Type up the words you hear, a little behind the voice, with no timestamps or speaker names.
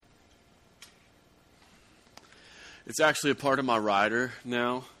It's actually a part of my rider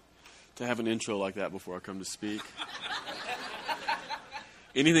now to have an intro like that before I come to speak.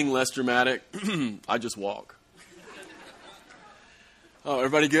 Anything less dramatic, I just walk. Oh,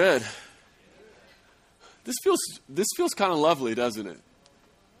 everybody good? This feels kind of lovely, doesn't it?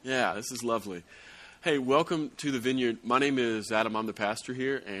 Yeah, this is lovely. Hey, welcome to the Vineyard. My name is Adam. I'm the pastor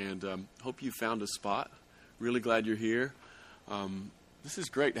here, and hope you found a spot. Really glad you're here. This is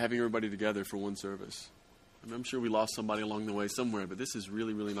great having everybody together for one service. I'm sure we lost somebody along the way somewhere, but this is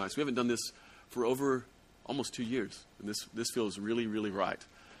really, really nice. We haven't done this for over almost 2 years, and this feels really, really right.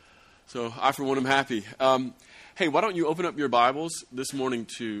 So I, for one, am happy. Hey, why don't you open up your Bibles this morning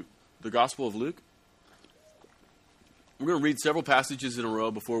to the Gospel of Luke? We're going to read several passages in a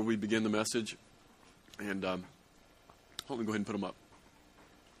row before we begin the message, and let me go ahead and put them up.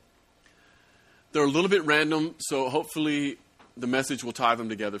 They're a little bit random, so hopefully the message will tie them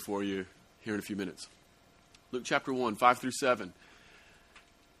together for you here in a few minutes. Luke chapter 1, 5 through 7.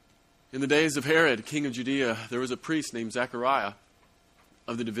 In the days of Herod, king of Judea, there was a priest named Zechariah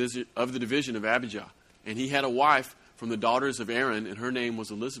of the division of Abijah. And he had a wife from the daughters of Aaron, and her name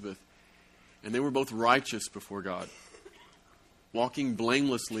was Elizabeth. And they were both righteous before God, walking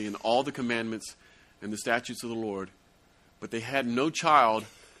blamelessly in all the commandments and the statutes of the Lord. But they had no child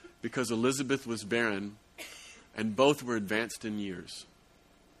because Elizabeth was barren, and both were advanced in years.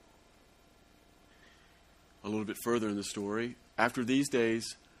 A little bit further in the story, after these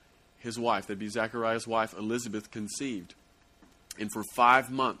days, his wife, that'd be Zechariah's wife, Elizabeth, conceived. And for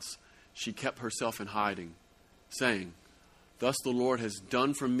 5 months, she kept herself in hiding, saying, "Thus the Lord has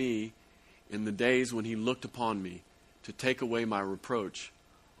done for me in the days when he looked upon me to take away my reproach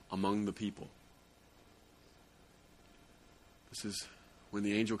among the people." This is when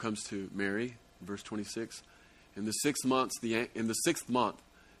the angel comes to Mary, verse 26. In the sixth month,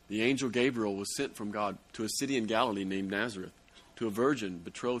 the angel Gabriel was sent from God to a city in Galilee named Nazareth, to a virgin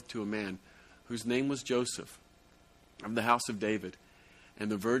betrothed to a man whose name was Joseph, of the house of David.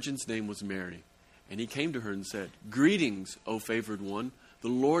 And the virgin's name was Mary. And he came to her and said, "Greetings, O favored one, the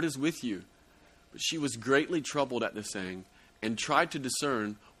Lord is with you." But she was greatly troubled at the saying, and tried to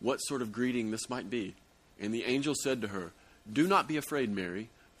discern what sort of greeting this might be. And the angel said to her, "Do not be afraid,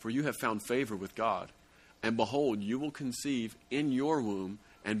 Mary, for you have found favor with God. And behold, you will conceive in your womb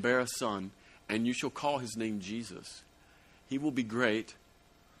and bear a son, and you shall call his name Jesus. He will be great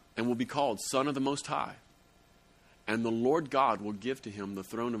and will be called Son of the Most High. And the Lord God will give to him the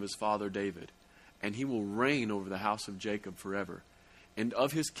throne of his father David, and he will reign over the house of Jacob forever. And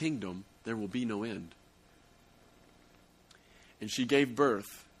of his kingdom there will be no end." And she gave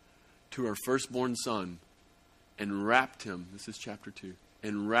birth to her firstborn son, and wrapped him, this is chapter 2,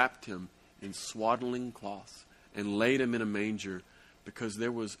 and wrapped him in swaddling cloths, and laid him in a manger, because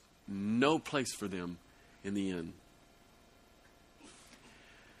there was no place for them in the inn.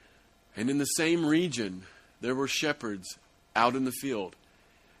 And in the same region there were shepherds out in the field,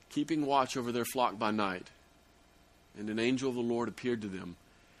 keeping watch over their flock by night. And an angel of the Lord appeared to them,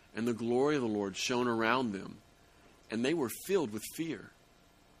 and the glory of the Lord shone around them, and they were filled with fear.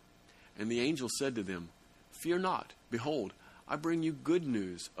 And the angel said to them, "Fear not. Behold, I bring you good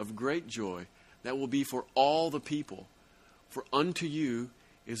news of great joy that will be for all the people. For unto you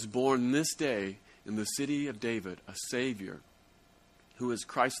is born this day in the city of David a Savior, who is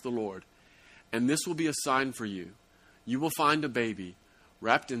Christ the Lord. And this will be a sign for you. You will find a baby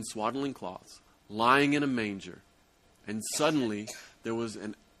wrapped in swaddling cloths, lying in a manger." And suddenly there was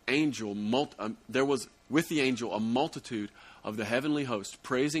with the angel a multitude of the heavenly host,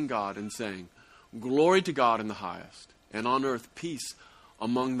 praising God and saying, "Glory to God in the highest, and on earth peace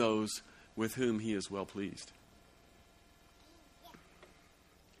among those with whom he is well pleased."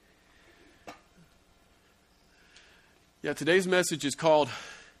 Yeah, today's message is called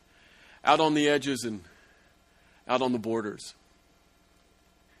Out on the Edges and Out on the Borders.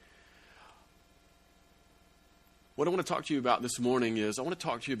 What I want to talk to you about this morning is, I want to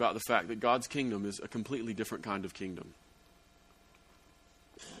talk to you about the fact that God's kingdom is a completely different kind of kingdom.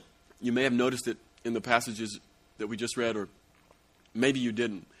 You may have noticed it in the passages that we just read, or maybe you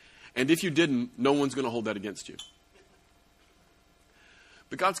didn't. And if you didn't, no one's going to hold that against you.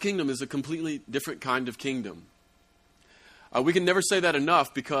 But God's kingdom is a completely different kind of kingdom. We can never say that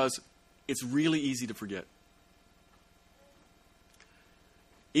enough, because it's really easy to forget.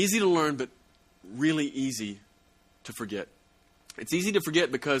 Easy to learn, but really easy to forget. It's easy to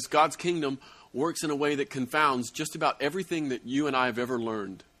forget because God's kingdom works in a way that confounds just about everything that you and I have ever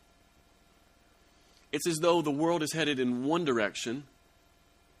learned. It's as though the world is headed in one direction,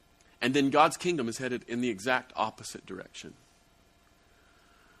 and then God's kingdom is headed in the exact opposite direction.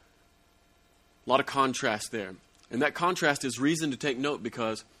 A lot of contrast there. And that contrast is reason to take note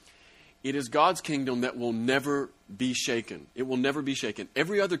because it is God's kingdom that will never be shaken. It will never be shaken.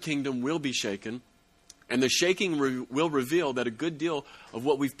 Every other kingdom will be shaken, and the shaking will reveal that a good deal of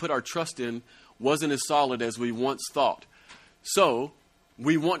what we've put our trust in wasn't as solid as we once thought. So,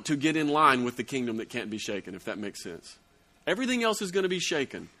 we want to get in line with the kingdom that can't be shaken, if that makes sense. Everything else is going to be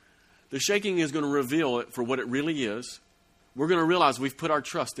shaken. The shaking is going to reveal it for what it really is. We're going to realize we've put our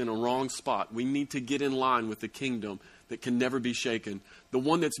trust in a wrong spot. We need to get in line with the kingdom that can never be shaken. The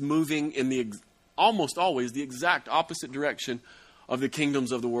one that's moving in the almost always the exact opposite direction of the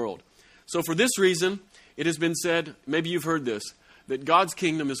kingdoms of the world. So for this reason, it has been said, maybe you've heard this, that God's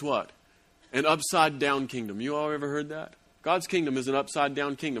kingdom is what? An upside down kingdom. You all ever heard that? God's kingdom is an upside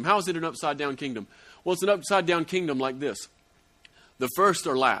down kingdom. How is it an upside down kingdom? Well, it's an upside down kingdom like this. The first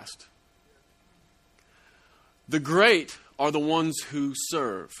are last. The great are the ones who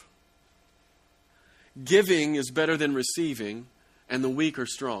serve. Giving is better than receiving, and the weak are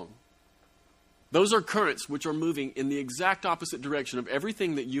strong. Those are currents which are moving in the exact opposite direction of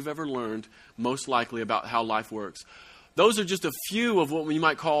everything that you've ever learned, most likely, about how life works. Those are just a few of what we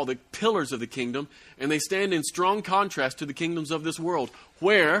might call the pillars of the kingdom, and they stand in strong contrast to the kingdoms of this world,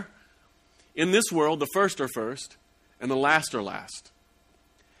 where, in this world, the first are first, and the last are last.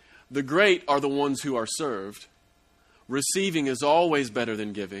 The great are the ones who are served. Receiving is always better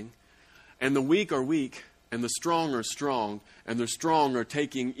than giving. And the weak are weak, and the strong are strong, and the strong are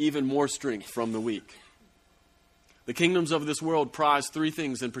taking even more strength from the weak. The kingdoms of this world prize three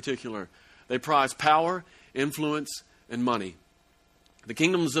things in particular. They prize power, influence, and money. The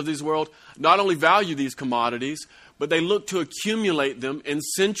kingdoms of this world not only value these commodities, but they look to accumulate them and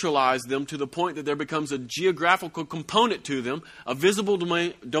centralize them to the point that there becomes a geographical component to them, a visible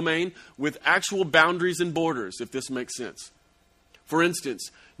domain with actual boundaries and borders, if this makes sense. For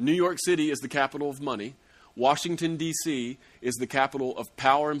instance, New York City is the capital of money. Washington, D.C. is the capital of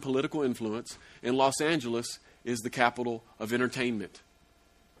power and political influence. And Los Angeles is the capital of entertainment.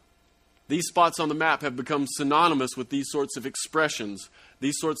 These spots on the map have become synonymous with these sorts of expressions,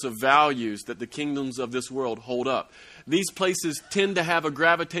 these sorts of values that the kingdoms of this world hold up. These places tend to have a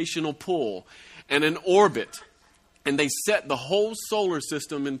gravitational pull and an orbit, and they set the whole solar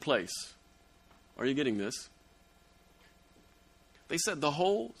system in place. Are you getting this? They set the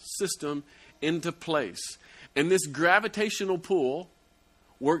whole system into place. And this gravitational pull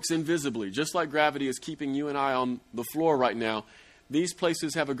works invisibly. Just like gravity is keeping you and I on the floor right now, these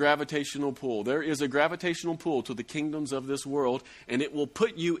places have a gravitational pull. There is a gravitational pull to the kingdoms of this world, and it will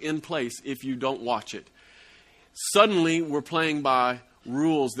put you in place if you don't watch it. Suddenly, we're playing by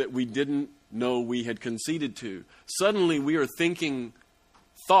rules that we didn't know we had conceded to. Suddenly, we are thinking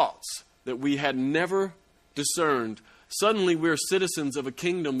thoughts that we had never discerned. Suddenly, we're citizens of a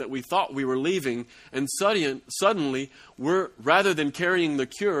kingdom that we thought we were leaving, and suddenly, rather than carrying the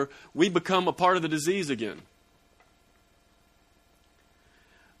cure, we become a part of the disease again.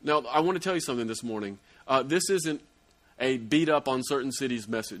 Now, I want to tell you something this morning. This isn't a beat up on certain cities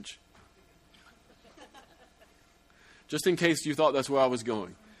message. Just in case you thought that's where I was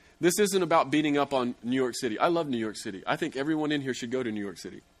going. This isn't about beating up on New York City. I love New York City. I think everyone in here should go to New York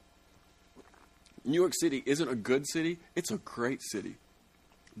City. New York City isn't a good city. It's a great city.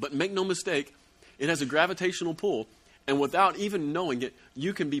 But make no mistake, it has a gravitational pull. And without even knowing it,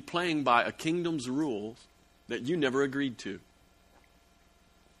 you can be playing by a kingdom's rules that you never agreed to.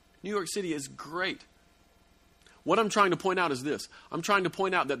 New York City is great. What I'm trying to point out is this. I'm trying to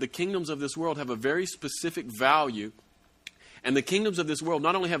point out that the kingdoms of this world have a very specific value. And the kingdoms of this world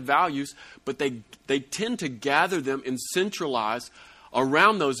not only have values, but they tend to gather them and centralize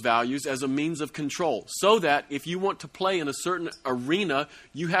around those values as a means of control. So that if you want to play in a certain arena,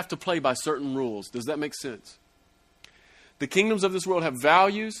 you have to play by certain rules. Does that make sense? The kingdoms of this world have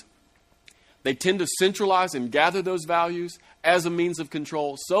values. They tend to centralize and gather those values as a means of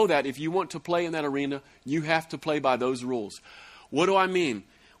control so that if you want to play in that arena, you have to play by those rules. What do I mean?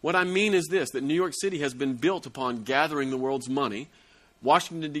 What I mean is this, that New York City has been built upon gathering the world's money.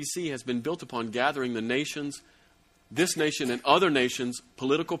 Washington, D.C. has been built upon gathering this nation and other nations'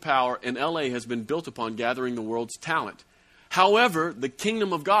 political power, and L.A. has been built upon gathering the world's talent. However, the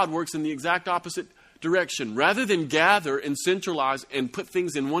kingdom of God works in the exact opposite direction. Rather than gather and centralize and put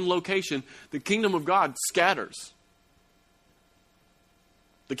things in one location, the kingdom of God scatters.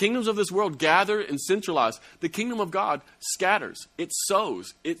 The kingdoms of this world gather and centralize. The kingdom of God scatters. It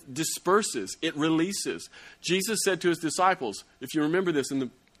sows. It disperses. It releases. Jesus said to his disciples, if you remember this in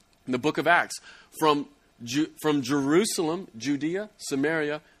the book of Acts, from Jerusalem, Judea,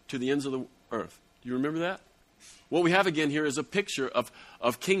 Samaria, to the ends of the earth. Do you remember that? What we have again here is a picture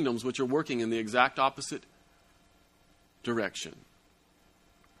of kingdoms which are working in the exact opposite direction.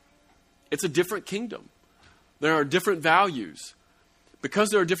 It's a different kingdom. There are different values. Because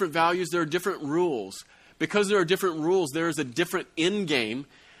there are different values, there are different rules. Because there are different rules, there is a different end game.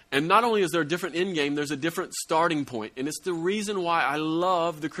 And not only is there a different end game, there's a different starting point. And it's the reason why I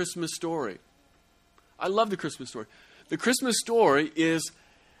love the Christmas story. I love the Christmas story. The Christmas story is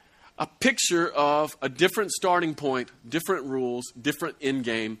a picture of a different starting point, different rules, different end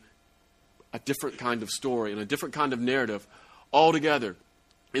game, a different kind of story and a different kind of narrative altogether.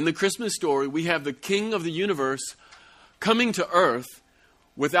 In the Christmas story, we have the King of the universe coming to earth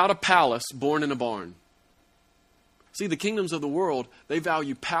without a palace, born in a barn. See, the kingdoms of the world, they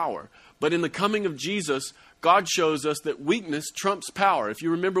value power. But in the coming of Jesus, God shows us that weakness trumps power. If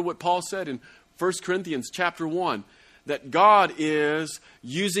you remember what Paul said in 1 Corinthians chapter 1, that God is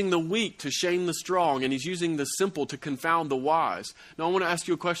using the weak to shame the strong, and He's using the simple to confound the wise. Now, I want to ask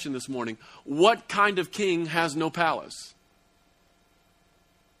you a question this morning. What kind of king has no palace?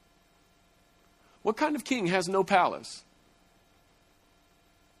 What kind of king has no palace?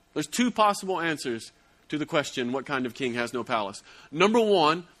 There's two possible answers to the question, what kind of king has no palace? Number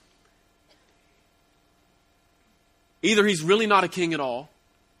one, either he's really not a king at all.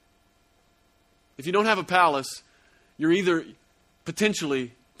 If you don't have a palace, you're either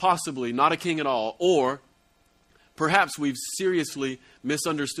potentially, possibly not a king at all, or perhaps we've seriously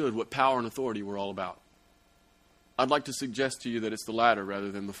misunderstood what power and authority were all about. I'd like to suggest to you that it's the latter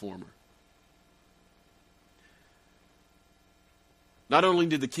rather than the former. Not only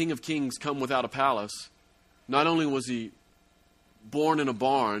did the King of Kings come without a palace, not only was he born in a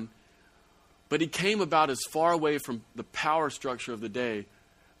barn, but he came about as far away from the power structure of the day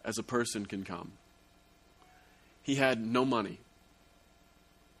as a person can come. He had no money.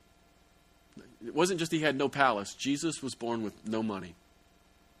 It wasn't just he had no palace. Jesus was born with no money.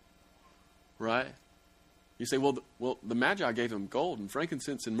 Right? You say, well, the Magi gave him gold and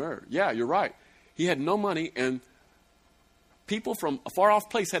frankincense and myrrh. Yeah, you're right. He had no money, and people from a far-off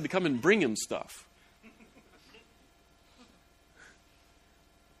place had to come and bring him stuff.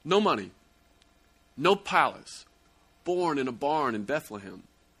 No money. No palace. Born in a barn in Bethlehem.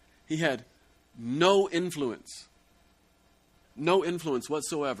 He had no influence. No influence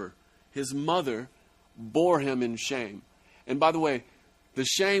whatsoever. His mother bore him in shame. And by the way, the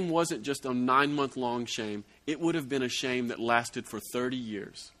shame wasn't just a 9-month-long shame. It would have been a shame that lasted for 30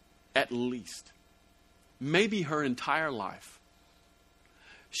 years. At least. Maybe her entire life.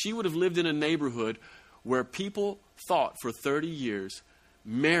 She would have lived in a neighborhood where people thought for 30 years,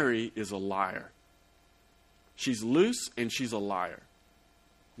 Mary is a liar. She's loose and she's a liar.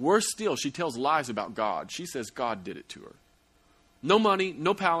 Worse still, she tells lies about God. She says God did it to her. No money,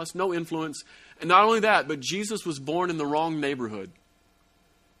 no palace, no influence. And not only that, but Jesus was born in the wrong neighborhood.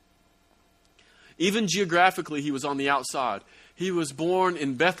 Even geographically, he was on the outside. He was born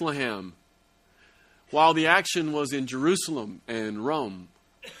in Bethlehem, while the action was in Jerusalem and Rome.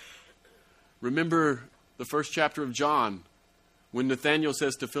 Remember the first chapter of John, when Nathanael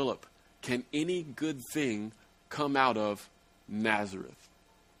says to Philip, "Can any good thing come out of Nazareth?"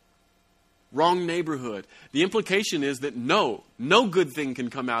 Wrong neighborhood. The implication is that no good thing can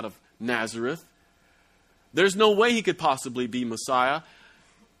come out of Nazareth. There's no way he could possibly be Messiah.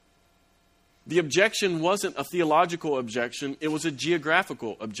 The objection wasn't a theological objection, it was a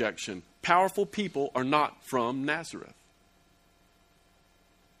geographical objection. Powerful people are not from Nazareth.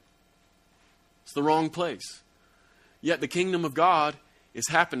 It's the wrong place. Yet the kingdom of God is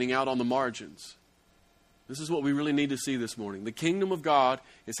happening out on the margins. This is what we really need to see this morning. The kingdom of God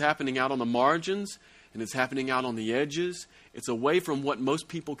is happening out on the margins, and it's happening out on the edges. It's away from what most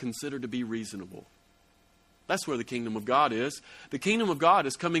people consider to be reasonable. That's where the kingdom of God is. The kingdom of God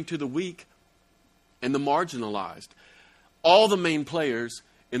is coming to the weak and the marginalized. All the main players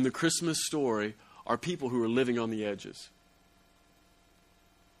in the Christmas story are people who are living on the edges.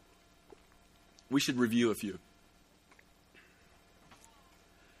 We should review a few.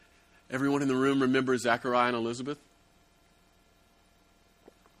 Everyone in the room remembers Zachariah and Elizabeth?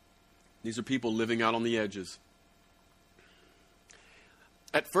 These are people living out on the edges.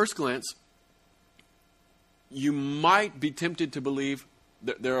 At first glance, you might be tempted to believe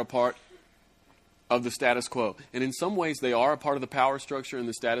that they're a part of the status quo. And in some ways, they are a part of the power structure in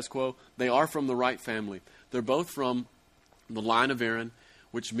the status quo. They are from the right family. They're both from the line of Aaron,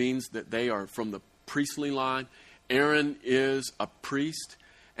 which means that they are from the priestly line. Aaron is a priest.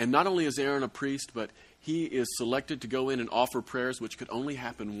 And not only is Aaron a priest, but he is selected to go in and offer prayers, which could only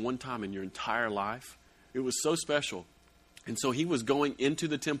happen one time in your entire life. It was so special. And so he was going into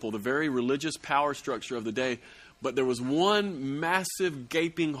the temple, the very religious power structure of the day. But there was one massive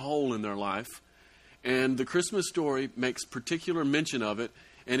gaping hole in their life. And the Christmas story makes particular mention of it,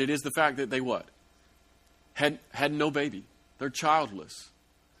 and it is the fact that they what? Had no baby. They're childless.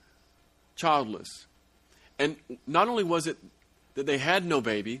 Childless. And not only was it that they had no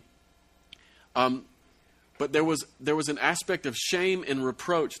baby, but there was an aspect of shame and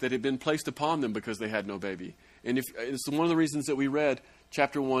reproach that had been placed upon them because they had no baby. And it's one of the reasons that we read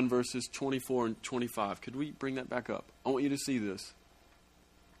chapter 1, verses 24 and 25. Could we bring that back up? I want you to see this.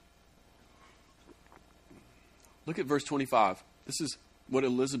 Look at verse 25. This is what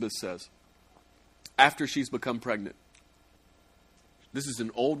Elizabeth says after she's become pregnant. This is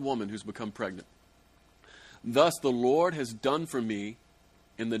an old woman who's become pregnant. Thus the Lord has done for me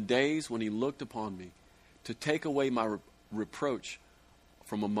in the days when he looked upon me, to take away my reproach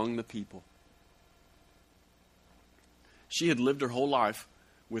from among the people. She had lived her whole life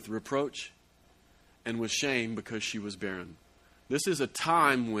with reproach and with shame because she was barren. This is a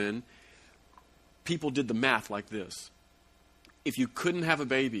time when people did the math like this. If you couldn't have a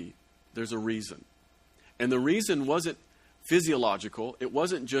baby, there's a reason. And the reason wasn't physiological. It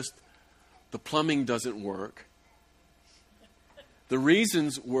wasn't just the plumbing doesn't work. The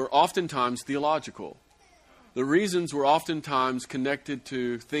reasons were oftentimes theological. The reasons were oftentimes connected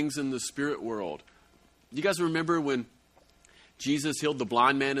to things in the spirit world. You guys remember when Jesus healed the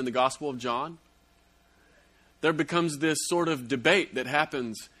blind man in the Gospel of John? There becomes this sort of debate that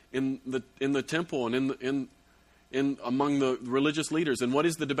happens in the temple and in among the religious leaders. And what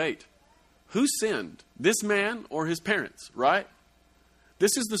is the debate? Who sinned? This man or his parents, right?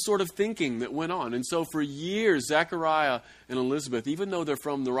 This is the sort of thinking that went on. And so for years, Zechariah and Elizabeth, even though they're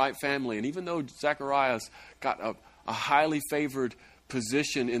from the right family, and even though Zechariah's got a highly favored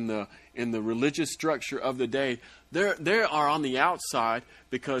position in the religious structure of the day, they are on the outside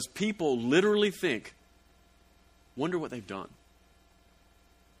because people literally think, wonder what they've done.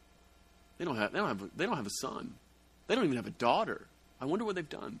 They don't have a son. They don't even have a daughter. I wonder what they've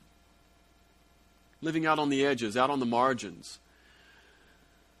done. Living out on the edges, out on the margins.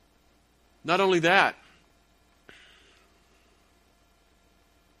 Not only that,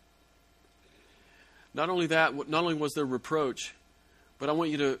 not only was there reproach, but I want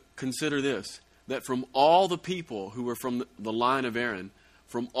you to consider this, that from all the people who were from the line of Aaron,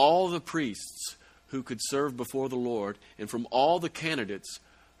 from all the priests who could serve before the Lord, and from all the candidates,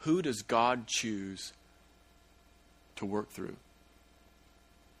 who does God choose to work through?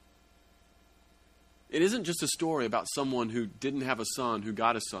 It isn't just a story about someone who didn't have a son who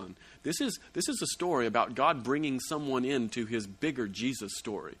got a son. This is a story about God bringing someone into his bigger Jesus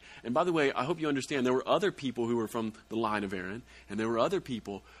story. And by the way, I hope you understand there were other people who were from the line of Aaron, and there were other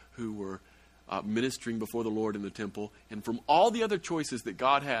people who were ministering before the Lord in the temple. And from all the other choices that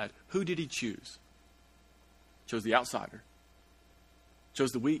God had, who did he choose? Chose the outsider.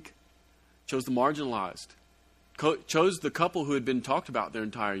 Chose the weak. Chose the marginalized. Chose the couple who had been talked about their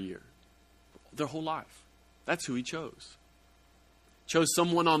entire year. Their whole life. That's who he chose. Chose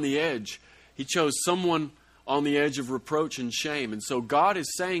someone on the edge. He chose someone on the edge of reproach and shame. And so God is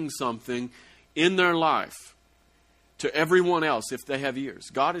saying something in their life to everyone else if they have ears.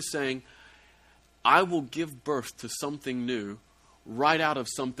 God is saying, I will give birth to something new right out of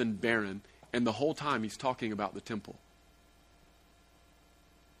something barren. And the whole time he's talking about the temple.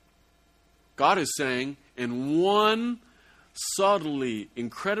 God is saying in one subtly,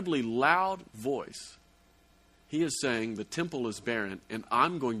 incredibly loud voice, he is saying the temple is barren and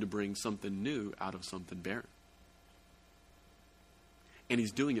I'm going to bring something new out of something barren. And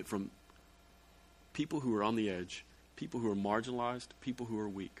he's doing it from people who are on the edge, people who are marginalized, people who are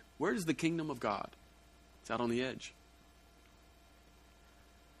weak. Where is the kingdom of God? It's out on the edge.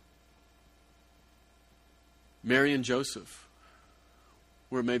 Mary and Joseph.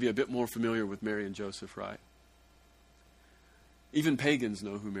 We're maybe a bit more familiar with Mary and Joseph, right? Even pagans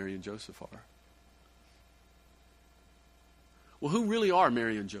know who Mary and Joseph are. Well, who really are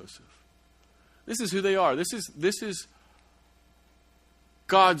Mary and Joseph? This is who they are. This is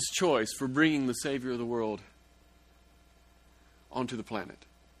God's choice for bringing the Savior of the world onto the planet.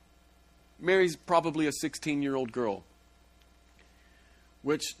 Mary's probably a 16-year-old girl,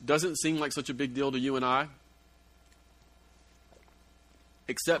 which doesn't seem like such a big deal to you and I,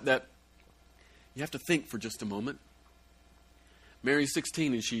 except that you have to think for just a moment. Mary's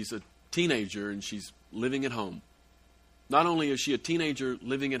 16 and she's a teenager and she's living at home. Not only is she a teenager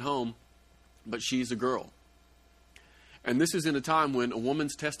living at home, but she's a girl. And this is in a time when a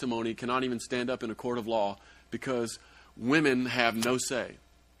woman's testimony cannot even stand up in a court of law because women have no say.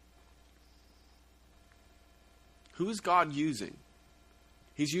 Who is God using?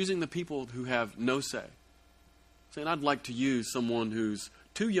 He's using the people who have no say. Saying, I'd like to use someone who's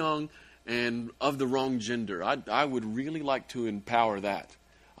too young and of the wrong gender. I would really like to empower that.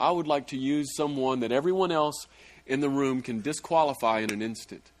 I would like to use someone that everyone else in the room can disqualify in an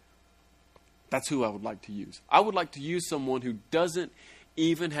instant. That's who I would like to use. I would like to use someone who doesn't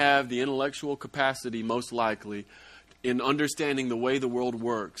even have the intellectual capacity, most likely, in understanding the way the world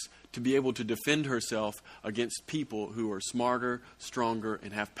works, to be able to defend herself against people who are smarter, stronger,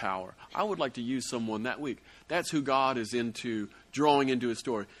 and have power. I would like to use someone that week. That's who God is into drawing into his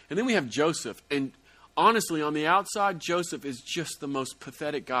story. And then we have Joseph. And honestly, on the outside, Joseph is just the most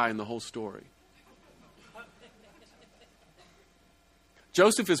pathetic guy in the whole story.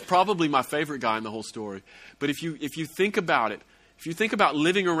 Joseph is probably my favorite guy in the whole story. But if you think about it, if you think about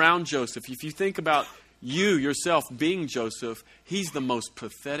living around Joseph, if you think about you yourself being Joseph, he's the most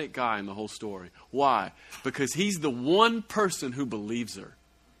pathetic guy in the whole story. Why? Because he's the one person who believes her.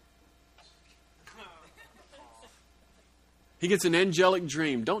 He gets an angelic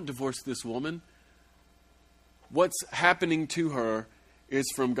dream. Don't divorce this woman. What's happening to her is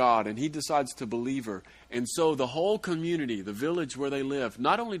from God, and he decides to believe her. And so the whole community, the village where they live,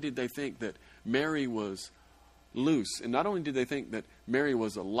 not only did they think that Mary was loose, and not only did they think that Mary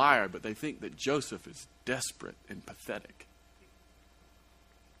was a liar, but they think that Joseph is desperate and pathetic.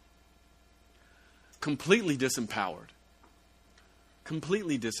 Completely disempowered.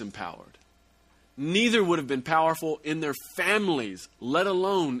 Completely disempowered. Neither would have been powerful in their families, let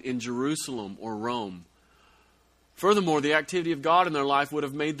alone in Jerusalem or Rome. Furthermore, the activity of God in their life would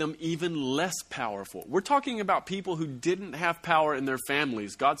have made them even less powerful. We're talking about people who didn't have power in their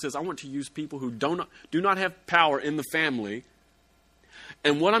families. God says, I want to use people who do not have power in the family.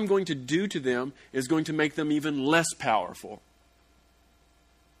 And what I'm going to do to them is going to make them even less powerful.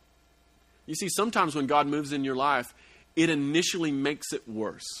 You see, sometimes when God moves in your life, it initially makes it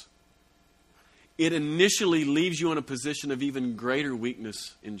worse. It initially leaves you in a position of even greater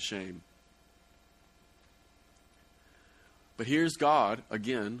weakness and shame. But here's God,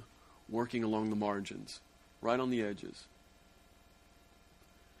 again, working along the margins, right on the edges.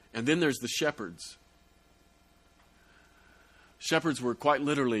 And then there's the shepherds. Shepherds were quite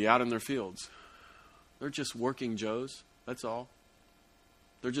literally out in their fields. They're just working Joes, that's all.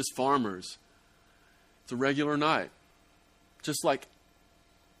 They're just farmers. It's a regular night. Just like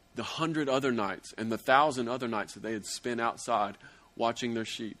the 100 other nights and the 1,000 other nights that they had spent outside watching their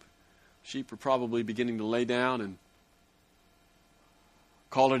sheep. Sheep were probably beginning to lay down and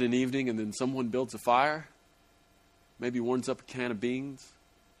call it an evening, and then someone builds a fire, maybe warms up a can of beans.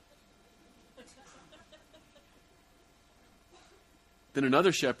 Then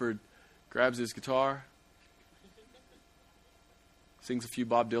another shepherd grabs his guitar, sings a few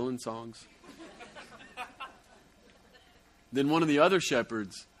Bob Dylan songs. Then one of the other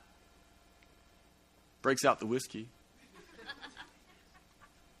shepherds breaks out the whiskey.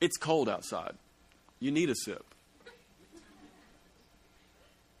 It's cold outside. You need a sip.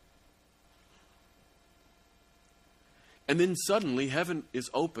 And then suddenly heaven is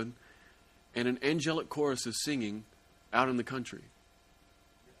open and an angelic chorus is singing out in the country.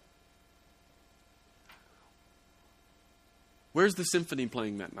 Where's the symphony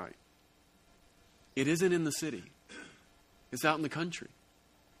playing that night? It isn't in the city. It's out in the country.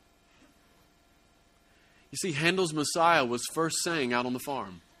 You see, Handel's Messiah was first sang out on the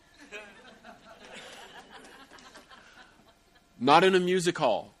farm. Not in a music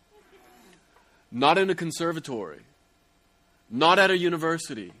hall. Not in a conservatory. Not at a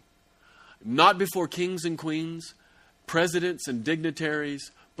university. Not before kings and queens, presidents and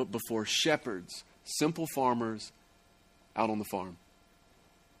dignitaries, but before shepherds, simple farmers out on the farm.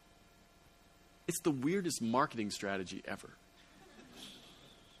 It's the weirdest marketing strategy ever.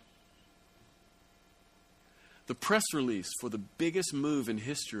 The press release for the biggest move in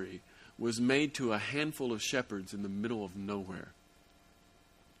history was made to a handful of shepherds in the middle of nowhere.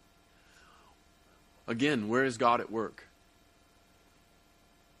 Again, where is God at work?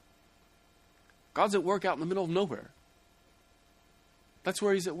 God's at work out in the middle of nowhere. That's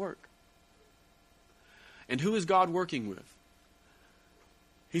where he's at work. And who is God working with?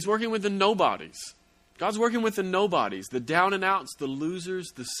 He's working with the nobodies. God's working with the nobodies, the down and outs, the losers,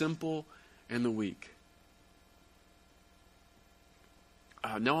 the simple, and the weak.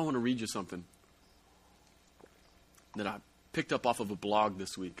 Now I want to read you something that I picked up off of a blog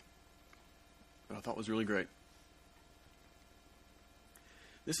this week that I thought was really great.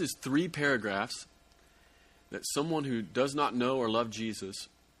 This is 3 paragraphs that someone who does not know or love Jesus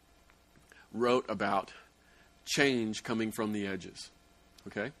wrote about change coming from the edges.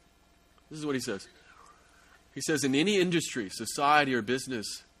 Okay? This is what he says. He says, in any industry, society, or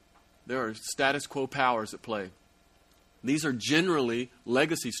business, there are status quo powers at play. These are generally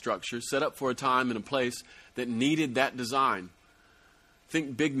legacy structures set up for a time and a place that needed that design.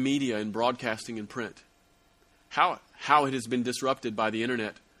 Think big media and broadcasting and print. How it has been disrupted by the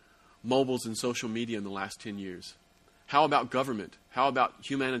internet, mobiles, and social media in the last 10 years. How about government? How about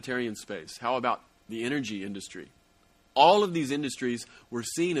humanitarian space? How about the energy industry? All of these industries were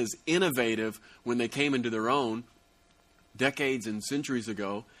seen as innovative when they came into their own decades and centuries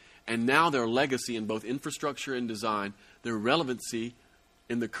ago, and now their legacy in both infrastructure and design, their relevancy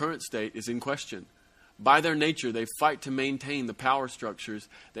in the current state is in question. By their nature, they fight to maintain the power structures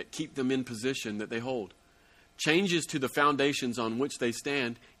that keep them in position that they hold. Changes to the foundations on which they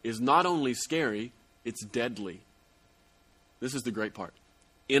stand is not only scary, it's deadly. This is the great part.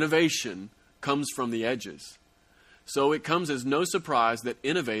 Innovation comes from the edges. So it comes as no surprise that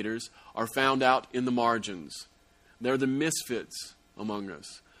innovators are found out in the margins. They're the misfits among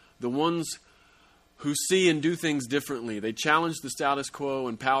us, the ones who see and do things differently. They challenge the status quo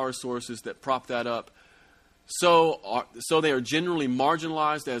and power sources that prop that up. So they are generally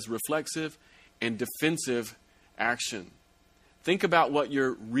marginalized as reflexive and defensive action. Think about what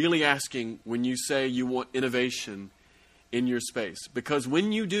you're really asking when you say you want innovation in your space. Because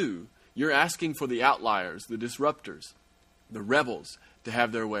when you do, you're asking for the outliers, the disruptors, the rebels to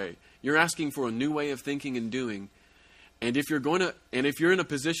have their way. You're asking for a new way of thinking and doing. And if you're in a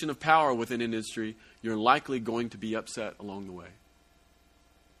position of power within an industry, you're likely going to be upset along the way.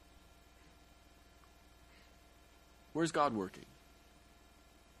 Where's God working?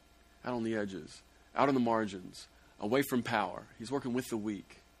 Out on the edges, out on the margins, away from power. He's working with the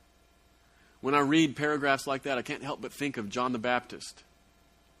weak. When I read paragraphs like that, I can't help but think of John the Baptist,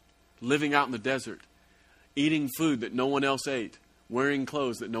 living out in the desert, eating food that no one else ate, wearing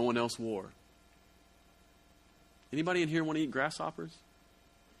clothes that no one else wore. Anybody in here want to eat grasshoppers?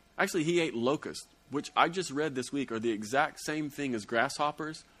 Actually, he ate locusts, which I just read this week are the exact same thing as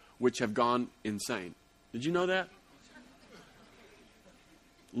grasshoppers, which have gone insane. Did you know that?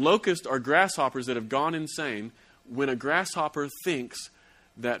 Locusts are grasshoppers that have gone insane. When a grasshopper thinks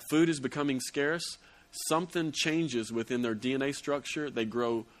that food is becoming scarce, something changes within their DNA structure. They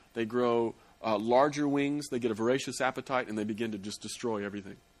grow larger wings, they get a voracious appetite, and they begin to just destroy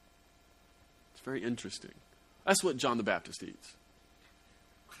everything. It's very interesting. That's what John the Baptist eats.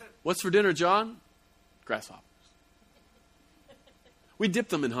 What's for dinner, John? Grasshoppers. We dip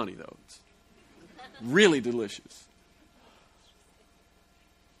them in honey, though. It's really delicious.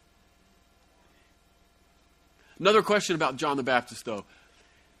 Another question about John the Baptist, though.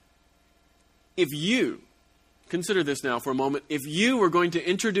 If you, consider this now for a moment, if you were going to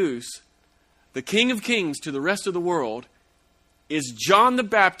introduce the King of Kings to the rest of the world, is John the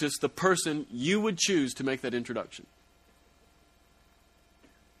Baptist the person you would choose to make that introduction?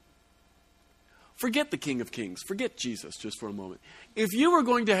 Forget the King of Kings. Forget Jesus just for a moment. If you were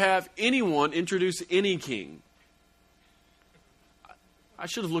going to have anyone introduce any king, I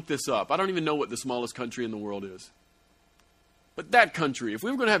should have looked this up. I don't even know what the smallest country in the world is. But that country, if we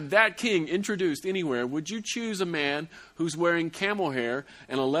were going to have that king introduced anywhere, would you choose a man who's wearing camel hair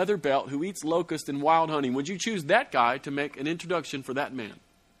and a leather belt, who eats locust and wild honey? Would you choose that guy to make an introduction for that man?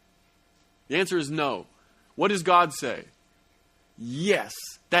 The answer is no. What does God say? Yes,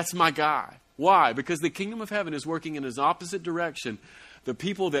 that's my guy. Why? Because the kingdom of heaven is working in his opposite direction. The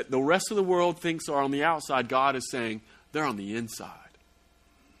people that the rest of the world thinks are on the outside, God is saying, they're on the inside.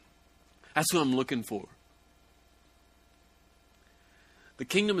 That's what I'm looking for. The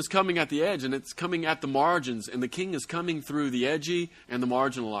kingdom is coming at the edge, and it's coming at the margins, and the king is coming through the edgy and the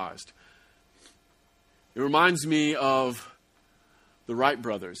marginalized. It reminds me of the Wright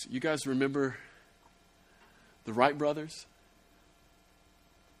brothers. You guys remember the Wright brothers?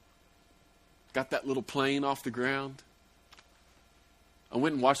 Got that little plane off the ground. I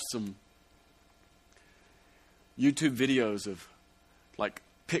went and watched some YouTube videos of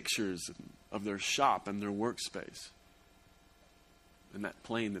pictures of their shop and their workspace and that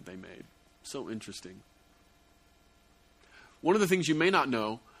plane that they made. So interesting. One of the things you may not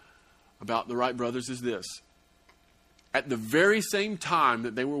know about the Wright brothers is this. At the very same time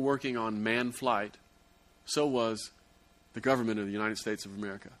that they were working on manned flight, so was the government of the United States of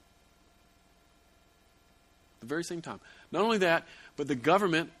America. At the very same time. Not only that, but the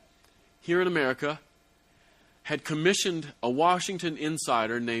government here in America had commissioned a Washington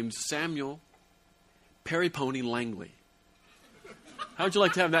insider named Samuel Perry Pony Langley. How would you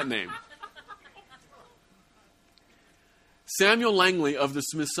like to have that name? Samuel Langley of the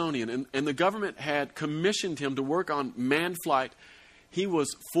Smithsonian. And the government had commissioned him to work on manned flight. He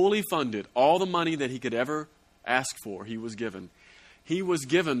was fully funded. All the money that he could ever ask for, he was given. He was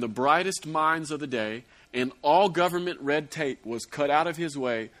given the brightest minds of the day and all government red tape was cut out of his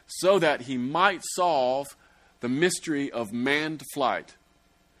way so that he might solve the mystery of manned flight.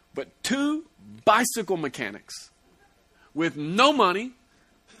 But two bicycle mechanics with no money,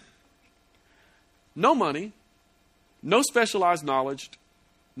 no specialized knowledge,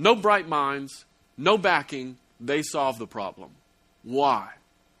 no bright minds, no backing, they solve the problem. Why?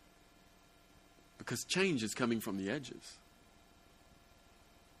 Because change is coming from the edges.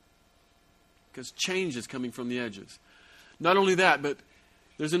 Because change is coming from the edges. Not only that, but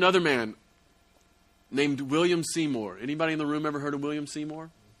there's another man named William Seymour. Anybody in the room ever heard of William Seymour?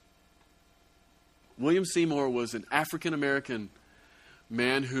 William Seymour was an African-American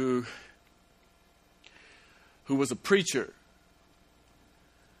man who was a preacher.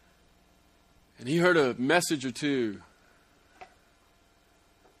 And he heard a message or two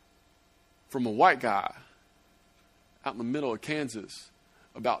from a white guy out in the middle of Kansas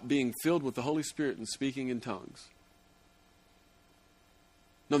about being filled with the Holy Spirit and speaking in tongues.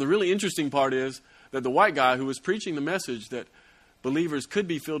 Now, the really interesting part is that the white guy who was preaching the message that believers could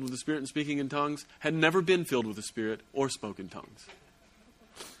be filled with the Spirit and speaking in tongues had never been filled with the Spirit or spoken tongues.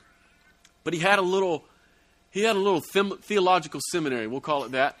 But he had a little theological seminary, we'll call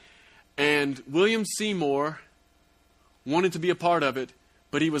it that. And William Seymour wanted to be a part of it,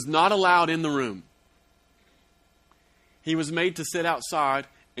 but he was not allowed in the room. He was made to sit outside,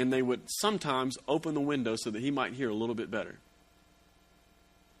 and they would sometimes open the window so that he might hear a little bit better.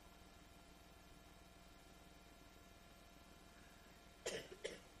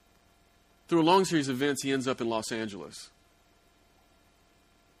 Through a long series of events, he ends up in Los Angeles,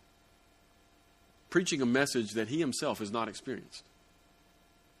 preaching a message that he himself has not experienced.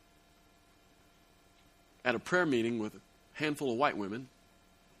 At a prayer meeting with a handful of white women,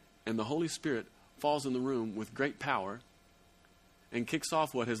 and the Holy Spirit falls in the room with great power and kicks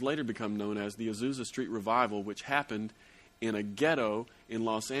off what has later become known as the Azusa Street Revival, which happened in a ghetto in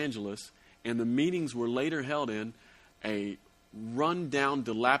Los Angeles, and the meetings were later held in a run-down,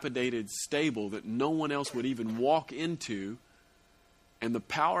 dilapidated stable that no one else would even walk into, and the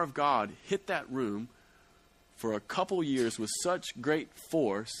power of God hit that room for a couple years with such great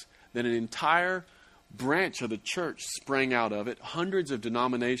force that an entire branch of the church sprang out of it, hundreds of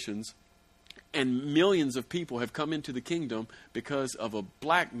denominations, and millions of people have come into the kingdom because of a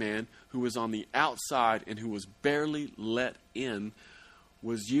black man who was on the outside and who was barely let in,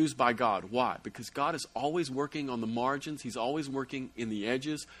 was used by God. Why? Because God is always working on the margins. He's always working in the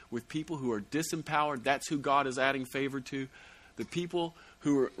edges with people who are disempowered. That's who God is adding favor to. The people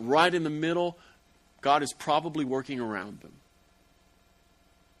who are right in the middle, God is probably working around them.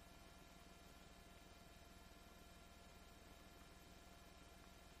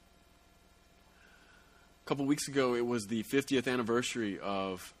 A couple weeks ago, it was the 50th anniversary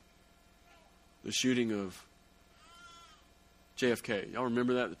of the shooting of JFK. Y'all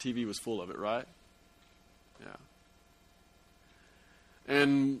remember that? The TV was full of it, right? Yeah.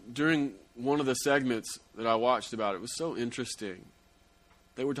 And during one of the segments that I watched about it, it was so interesting.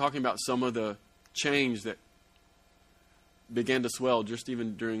 They were talking about some of the change that began to swell just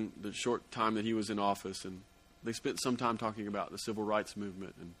even during the short time that he was in office. And they spent some time talking about the civil rights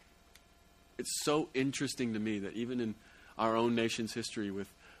movement. And it's so interesting to me that even in our own nation's history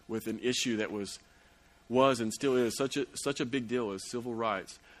with an issue that was and still is such a big deal as civil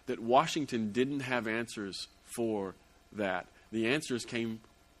rights, that Washington didn't have answers for that. The answers came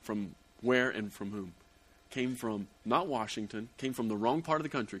from where and from whom? Came from not Washington, came from the wrong part of the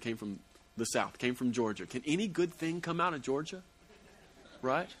country, came from the South, came from Georgia. Can any good thing come out of Georgia?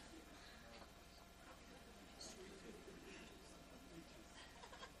 Right?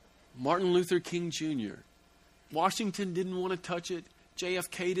 Martin Luther King Jr. Washington didn't want to touch it.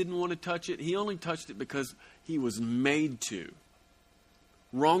 JFK didn't want to touch it. He only touched it because he was made to.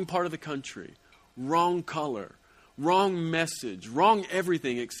 Wrong part of the country, wrong color, wrong message, wrong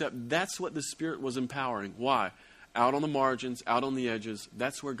everything, except that's what the Spirit was empowering. Why? Out on the margins, out on the edges,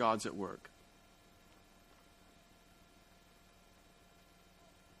 that's where God's at work.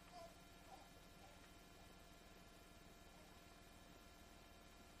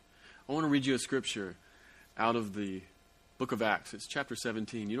 I want to read you a scripture out of the book of Acts. It's chapter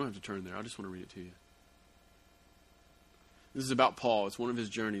 17. You don't have to turn there. I just want to read it to you. This is about Paul. It's one of his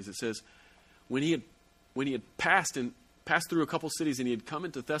journeys. It says, when he had passed through a couple cities and he had come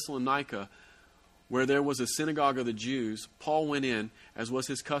into Thessalonica, where there was a synagogue of the Jews, Paul went in, as was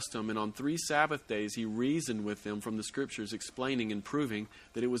his custom, and on 3 Sabbath days he reasoned with them from the Scriptures, explaining and proving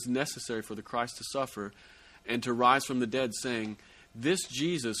that it was necessary for the Christ to suffer and to rise from the dead, saying, "This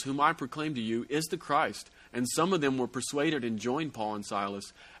Jesus, whom I proclaim to you, is the Christ." And some of them were persuaded and joined Paul and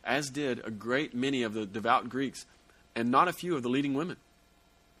Silas, as did a great many of the devout Greeks, and not a few of the leading women.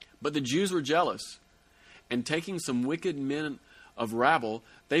 But the Jews were jealous, and taking some wicked men of rabble,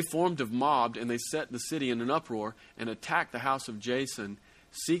 they formed a mob, and they set the city in an uproar, and attacked the house of Jason,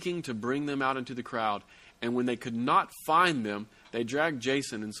 seeking to bring them out into the crowd. And when they could not find them, they dragged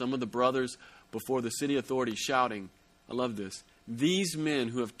Jason and some of the brothers before the city authorities, shouting, I love this, these men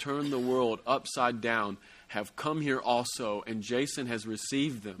who have turned the world upside down have come here also, and Jason has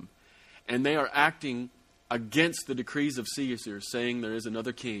received them. And they are acting against the decrees of Caesar, saying there is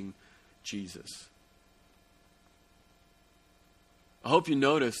another king, Jesus. I hope you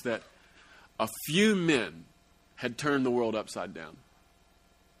notice that a few men had turned the world upside down.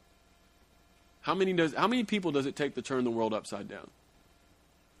 How many people does it take to turn the world upside down?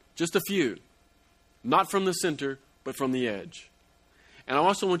 Just a few. Not from the center, but from the edge. And I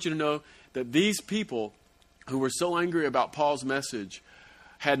also want you to know that these people who were so angry about Paul's message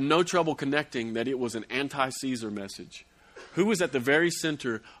had no trouble connecting that it was an anti-Caesar message. Who was at the very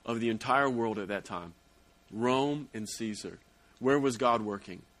center of the entire world at that time? Rome and Caesar. Where was God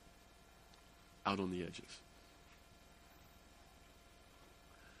working? Out on the edges.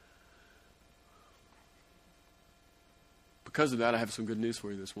 Because of that, I have some good news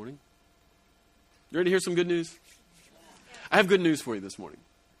for you this morning. You ready to hear some good news? I have good news for you this morning.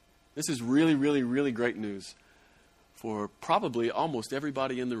 This is really, really, really great news for probably almost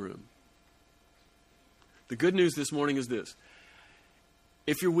everybody in the room. The good news this morning is this.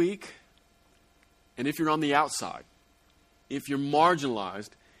 If you're weak, and if you're on the outside, if you're marginalized,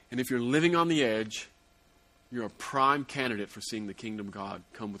 and if you're living on the edge, you're a prime candidate for seeing the kingdom of God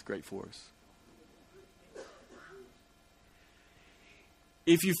come with great force.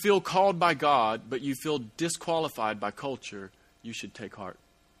 If you feel called by God, but you feel disqualified by culture, you should take heart.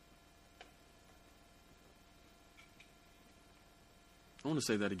 I want to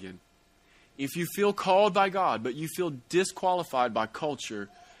say that again. If you feel called by God, but you feel disqualified by culture,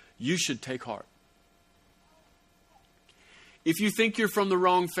 you should take heart. If you think you're from the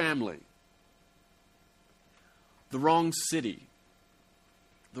wrong family, the wrong city,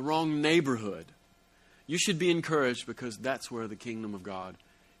 the wrong neighborhood, you should be encouraged, because that's where the kingdom of God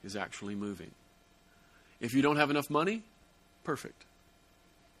is actually moving. If you don't have enough money, perfect.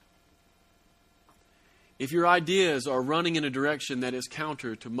 If your ideas are running in a direction that is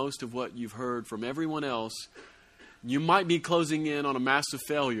counter to most of what you've heard from everyone else, you might be closing in on a massive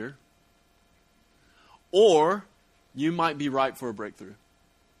failure, or you might be ripe for a breakthrough.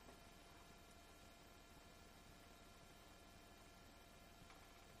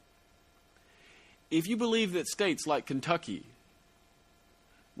 If you believe that states like Kentucky,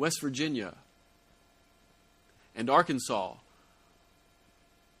 West Virginia, and Arkansas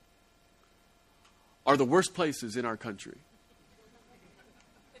are the worst places in our country,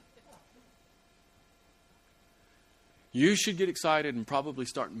 you should get excited and probably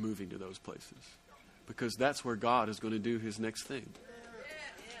start moving to those places, because that's where God is going to do His next thing.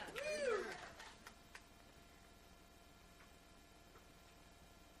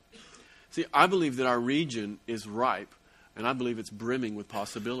 See, I believe that our region is ripe, and I believe it's brimming with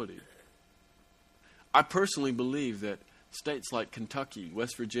possibility. I personally believe that states like Kentucky,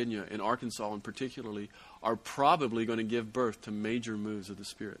 West Virginia, and Arkansas in particularly are probably going to give birth to major moves of the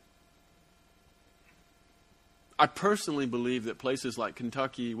Spirit. I personally believe that places like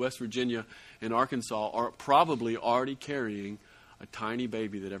Kentucky, West Virginia, and Arkansas are probably already carrying a tiny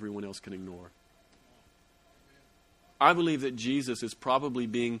baby that everyone else can ignore. I believe that Jesus is probably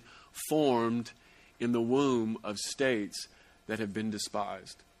being formed in the womb of states that have been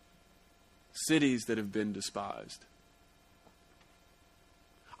despised, cities that have been despised.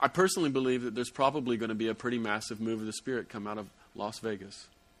 I personally believe that there's probably going to be a pretty massive move of the Spirit come out of Las Vegas.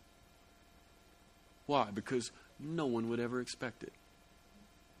 Why? Because no one would ever expect it.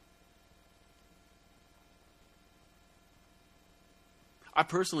 I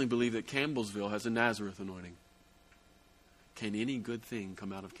personally believe that Campbellsville has a Nazareth anointing. Can any good thing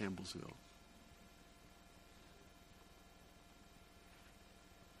come out of Campbellsville?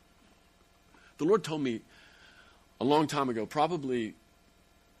 The Lord told me a long time ago, probably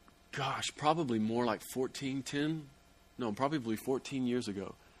more like 14 years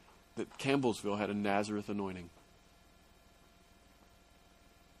ago, that Campbellsville had a Nazareth anointing.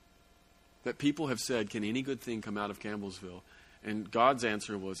 That people have said, can any good thing come out of Campbellsville? And God's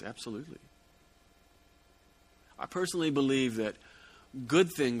answer was, absolutely. I personally believe that good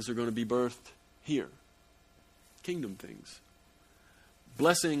things are going to be birthed here. Kingdom things.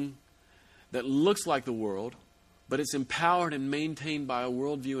 Blessing that looks like the world, But it's empowered and maintained by a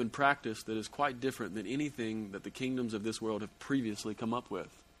worldview and practice that is quite different than anything that the kingdoms of this world have previously come up with.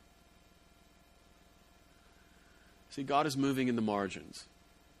 See, God is moving in the margins.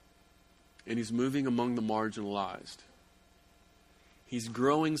 And He's moving among the marginalized. He's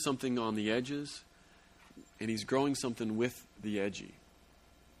growing something on the edges, and He's growing something with the edgy.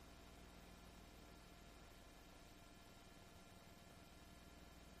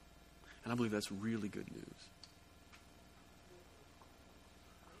 And I believe that's really good news.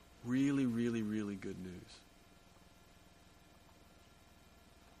 Really, really, really good news.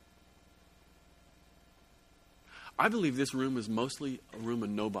 I believe this room is mostly a room of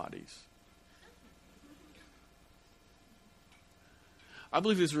nobodies. I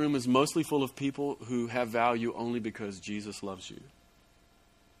believe this room is mostly full of people who have value only because Jesus loves you.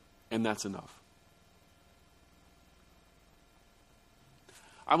 And that's enough.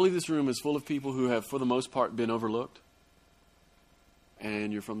 I believe this room is full of people who have, for the most part, been overlooked.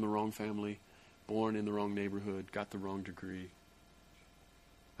 And you're from the wrong family, born in the wrong neighborhood, got the wrong degree.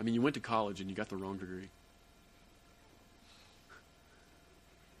 I mean, you went to college and you got the wrong degree.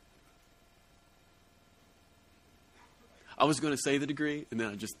 I was going to say the degree, and then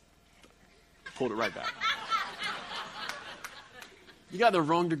I just pulled it right back. You got the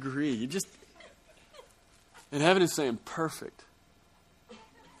wrong degree. And heaven is saying perfect.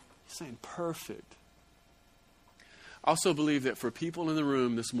 He's saying perfect. I also believe that for people in the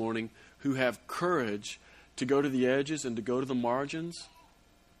room this morning who have courage to go to the edges and to go to the margins,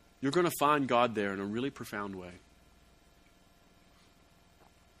 you're going to find God there in a really profound way.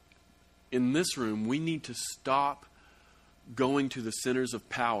 In this room, we need to stop going to the centers of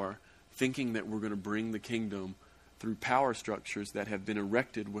power thinking that we're going to bring the kingdom through power structures that have been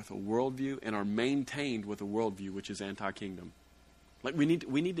erected with a worldview and are maintained with a worldview which is anti-kingdom. Like we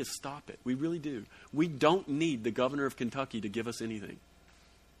need to stop it. We really do. We don't need the governor of Kentucky to give us anything.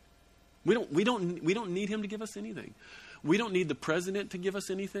 We don't need him to give us anything. We don't need the president to give us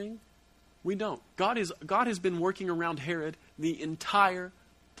anything. We don't. God has been working around Herod the entire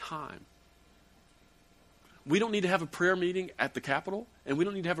time. We don't need to have a prayer meeting at the Capitol, and we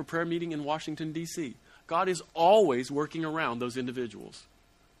don't need to have a prayer meeting in Washington, D.C. God is always working around those individuals.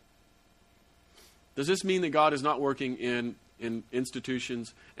 Does this mean that God is not working in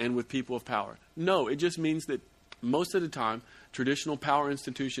institutions and with people of power? No, it just means that most of the time, traditional power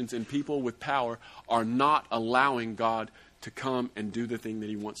institutions and people with power are not allowing God to come and do the thing that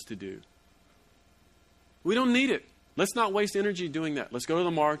He wants to do. We don't need it. Let's not waste energy doing that. Let's go to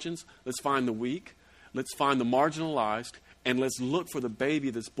the margins. Let's find the weak. Let's find the marginalized. And let's look for the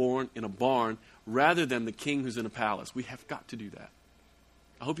baby that's born in a barn rather than the king who's in a palace. We have got to do that.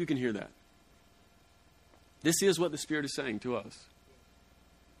 I hope you can hear that. This is what the Spirit is saying to us.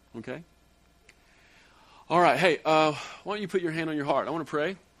 Okay? All right. Hey, why don't you put your hand on your heart? I want to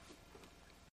pray.